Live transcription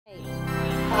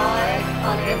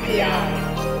on MPI.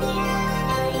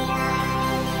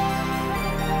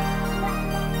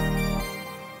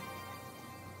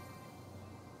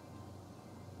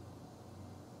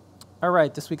 All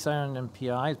right, this week's Ion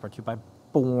MPI is brought to you by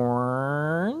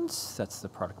Borns. That's the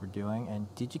product we're doing.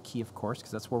 And DigiKey, of course,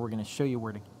 because that's where we're going to show you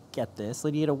where to get this.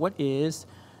 Lady Ada, what is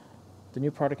the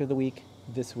new product of the week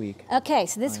this week? Okay,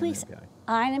 so this week's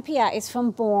Ion MPI is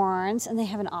from Borns, and they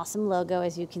have an awesome logo,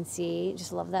 as you can see.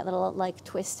 Just love that little like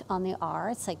twist on the R.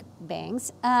 It's like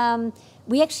bangs.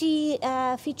 We actually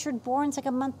featured Borns like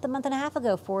a month and a half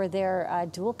ago for their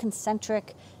dual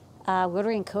concentric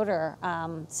rotary encoder.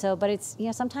 But it's, you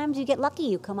know, sometimes you get lucky,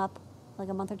 you come up like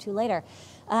a month or two later.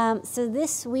 So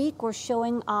this week we're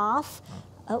showing off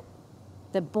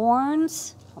the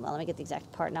Borns. Hold on, let me get the exact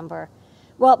part number.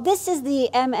 Well, this is the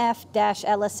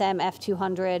MF-LSM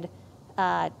F200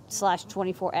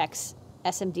 /24X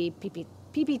SMD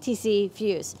PPTC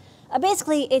fuse.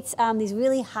 Basically, it's these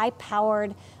really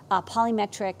high-powered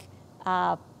polymetric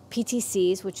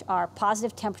PTCs, which are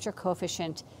positive temperature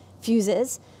coefficient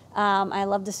fuses. I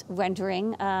love this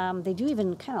rendering. They do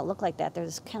even kind of look like that. They're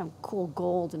this kind of cool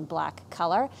gold and black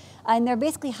color. And they're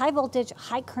basically high voltage,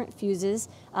 high current fuses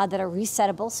that are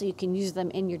resettable, so you can use them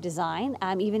in your design,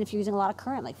 even if you're using a lot of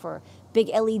current, like for big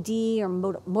LED or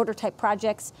motor type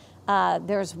projects.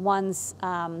 There's ones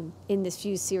in this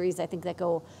fuse series, I think, that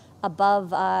go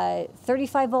above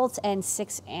 35 volts and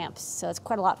 6 amps. So it's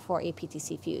quite a lot for a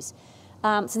PTC fuse.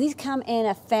 So these come in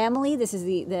a family. This is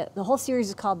the whole series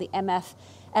is called the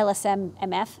MF-LSM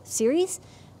MF series,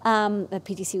 the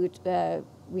PTC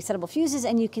resettable fuses.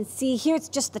 And you can see here, it's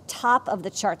just the top of the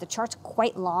chart. The chart's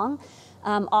quite long.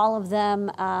 All of them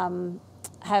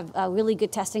have really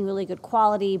good testing, really good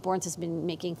quality. Borns has been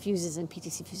making fuses and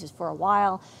PTC fuses for a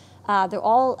while. They're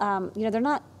all, you know, they're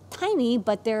not tiny,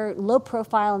 but they're low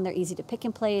profile and they're easy to pick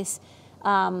in place.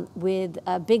 With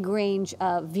a big range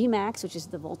of Vmax, which is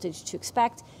the voltage to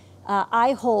expect,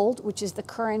 I-hold, which is the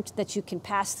current that you can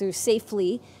pass through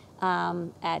safely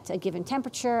at a given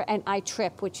temperature, and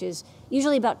I-trip, which is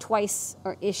usually about twice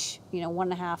or ish, you know,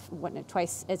 1.5,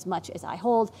 twice as much as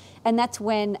I-hold, and that's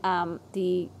when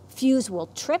the fuse will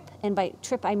trip, and by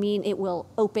trip I mean it will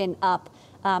open up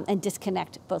and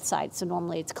disconnect both sides. So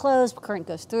normally it's closed, current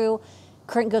goes through.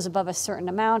 Current goes above a certain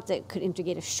amount that could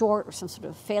indicate a short or some sort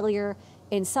of failure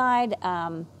inside.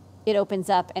 It opens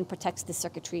up and protects the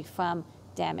circuitry from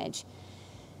damage.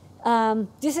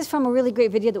 This is from a really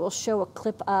great video that we'll show a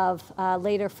clip of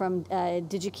later from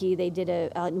DigiKey. They did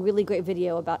a really great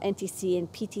video about NTC and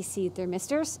PTC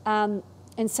thermistors.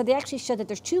 And so they actually showed that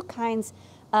there's two kinds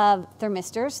of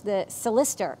thermistors. The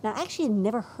Celister. Now, I actually had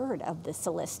never heard of the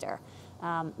Celister.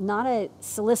 Not a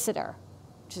solicitor,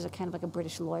 which is a kind of like a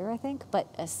British lawyer, I think, but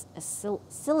a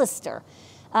Celister.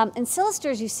 And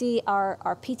Celisters, you see,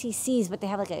 are PTCs, but they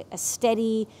have like a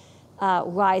steady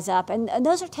rise up. And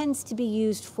those tends to be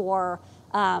used for,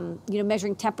 you know,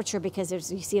 measuring temperature, because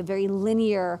you see a very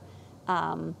linear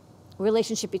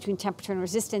relationship between temperature and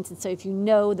resistance. And so if you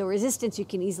know the resistance, you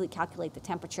can easily calculate the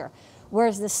temperature.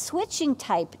 Whereas the switching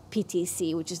type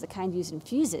PTC, which is the kind used in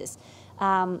fuses,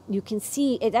 you can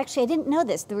see it actually, I didn't know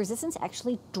this, the resistance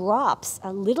actually drops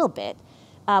a little bit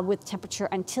with temperature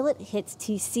until it hits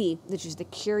TC, which is the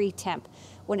Curie temp.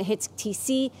 When it hits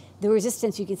TC, the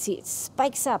resistance, you can see it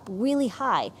spikes up really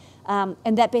high,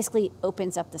 and that basically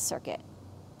opens up the circuit.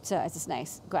 So it's this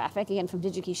nice graphic, again, from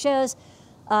DigiKey shows.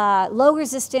 Low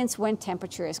resistance when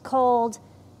temperature is cold,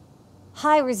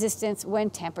 high resistance when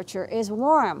temperature is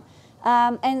warm.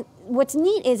 And what's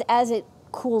neat is as it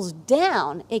cools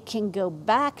down, it can go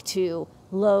back to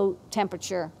low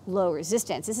temperature, low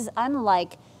resistance. This is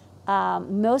unlike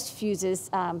most fuses.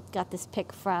 Got this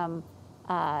pic from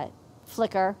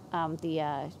Flickr.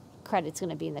 The credit's going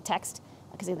to be in the text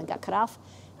because it got cut off.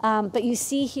 But you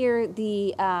see here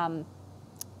the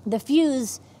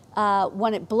fuse,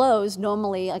 when it blows,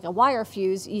 normally like a wire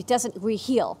fuse, it doesn't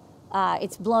reheal.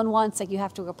 It's blown once, like you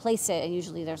have to replace it, and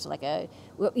usually there's like a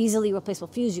easily replaceable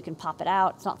fuse. You can pop it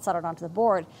out. It's not soldered onto the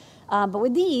board. But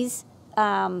with these,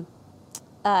 you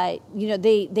know,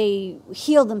 they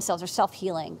heal themselves, or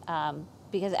self-healing,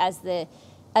 because as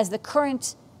the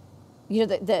current, you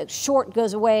know, the short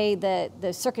goes away,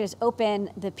 the circuit is open,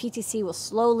 the PTC will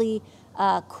slowly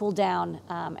cool down,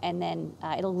 and then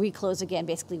it'll reclose again,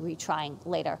 basically retrying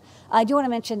later. I do want to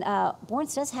mention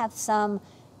Borns does have some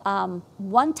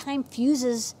one-time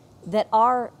fuses that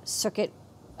are circuit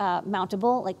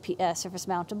mountable, like surface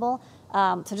mountable.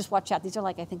 So just watch out. These are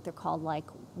like, I think they're called like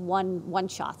one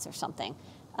shots or something.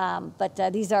 But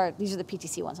these are the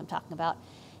PTC ones I'm talking about.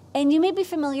 And you may be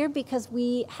familiar because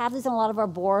we have these on a lot of our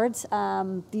boards.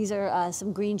 These are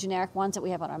some green generic ones that we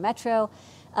have on our Metro.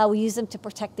 We use them to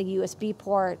protect the USB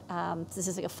port. This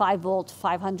is like a 5-volt,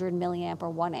 500 milliamp or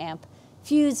 1 amp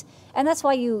fuse. And that's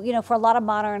why for a lot of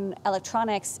modern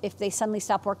electronics, if they suddenly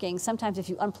stop working, sometimes if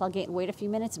you unplug it and wait a few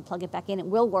minutes and plug it back in, it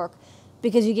will work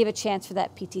because you give a chance for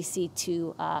that PTC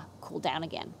to cool down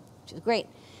again, which is great.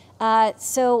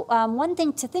 So one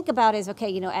thing to think about is,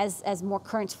 okay, as more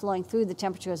current's flowing through, the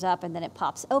temperature goes up and then it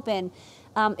pops open.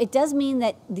 It does mean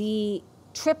that the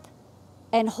trip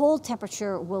and hold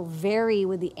temperature will vary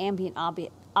with the ambient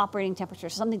operating temperature.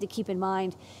 Something to keep in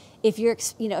mind if you're,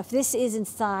 if this is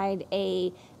inside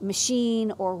a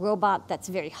machine or robot that's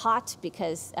very hot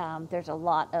because there's a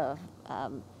lot of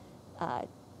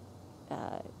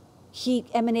heat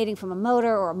emanating from a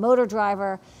motor or a motor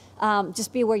driver.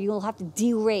 Just be aware you'll have to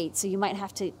derate, so you might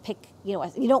have to pick.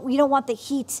 You don't want the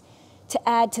heat to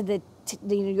add to the.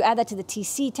 You add that to the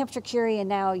TC temperature curie, and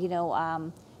now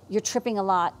you're tripping a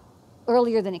lot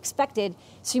earlier than expected.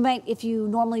 So you might, if you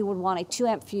normally would want a 2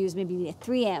 amp fuse, maybe need a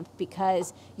 3 amp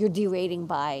because you're derating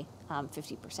by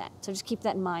 50%. So just keep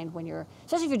that in mind when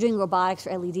especially if you're doing robotics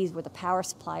or LEDs where the power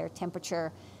supply or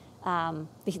temperature,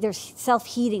 there's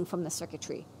self-heating from the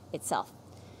circuitry itself.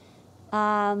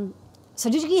 So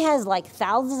DigiKey has like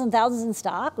thousands and thousands in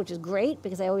stock, which is great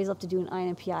because I always love to do an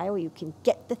INPI where you can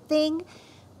get the thing.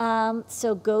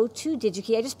 So go to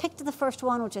DigiKey. I just picked the first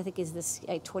one, which I think is this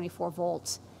 24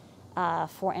 volts,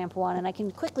 4 amp one, and I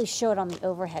can quickly show it on the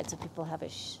overhead so people have an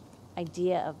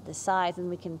idea of the size, and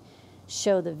we can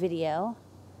show the video.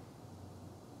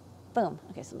 Boom.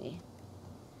 Okay, so let me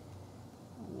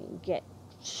get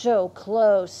so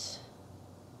close.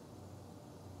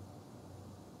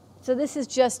 So this is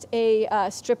just a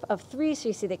strip of 3, so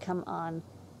you see they come on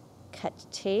cut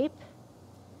tape.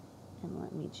 And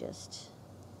let me just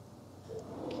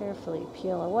carefully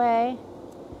peel away.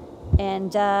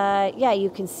 And yeah, you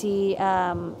can see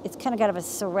it's kind of got a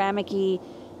ceramic-y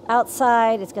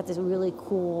outside. It's got this really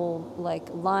cool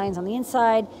lines on the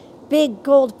inside. Big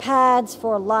gold pads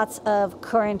for lots of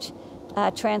current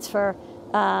transfer,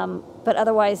 but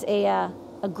otherwise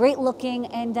a great looking,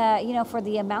 and for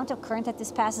the amount of current that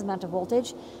this passes, amount of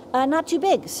voltage, not too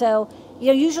big. So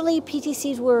usually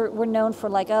PTCs were known for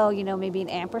maybe an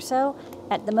amp or so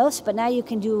at the most, but now you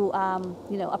can do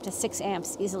up to 6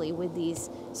 amps easily with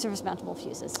these surface mountable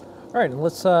fuses. All right,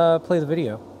 let's play the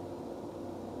video.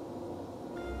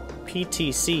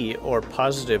 PTC, or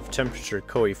positive temperature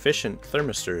coefficient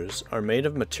thermistors, are made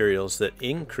of materials that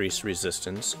increase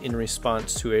resistance in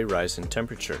response to a rise in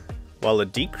temperature, while a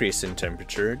decrease in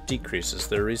temperature decreases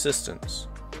their resistance.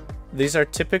 These are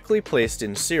typically placed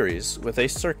in series with a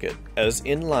circuit as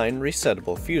inline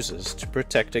resettable fuses to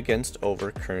protect against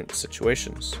overcurrent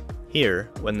situations. Here,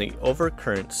 when the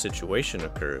overcurrent situation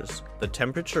occurs, the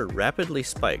temperature rapidly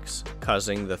spikes,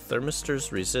 causing the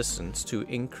thermistor's resistance to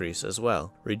increase as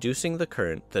well, reducing the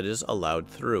current that is allowed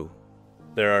through.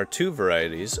 There are 2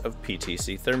 varieties of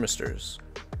PTC thermistors.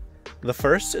 The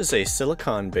first is a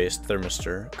silicon-based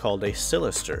thermistor called a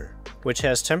silistor, which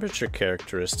has temperature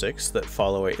characteristics that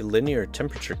follow a linear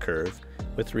temperature curve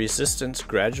with resistance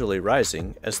gradually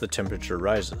rising as the temperature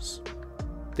rises.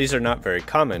 These are not very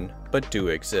common, but do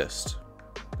exist.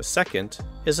 The second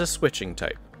is a switching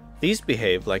type. These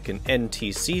behave like an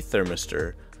NTC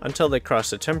thermistor until they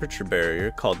cross a temperature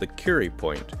barrier called the Curie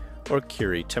point, or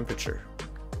Curie temperature.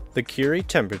 The Curie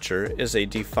temperature is a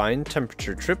defined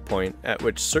temperature trip point at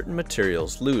which certain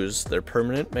materials lose their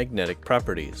permanent magnetic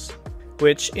properties,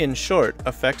 which in short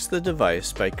affects the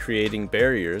device by creating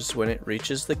barriers when it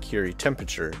reaches the Curie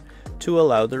temperature to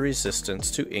allow the resistance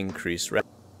to increase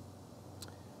rapidly.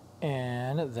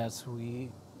 And that's this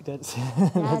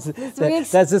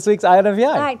this week's INPI.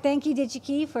 All right, thank you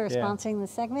DigiKey for sponsoring the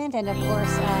segment, and of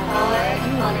course,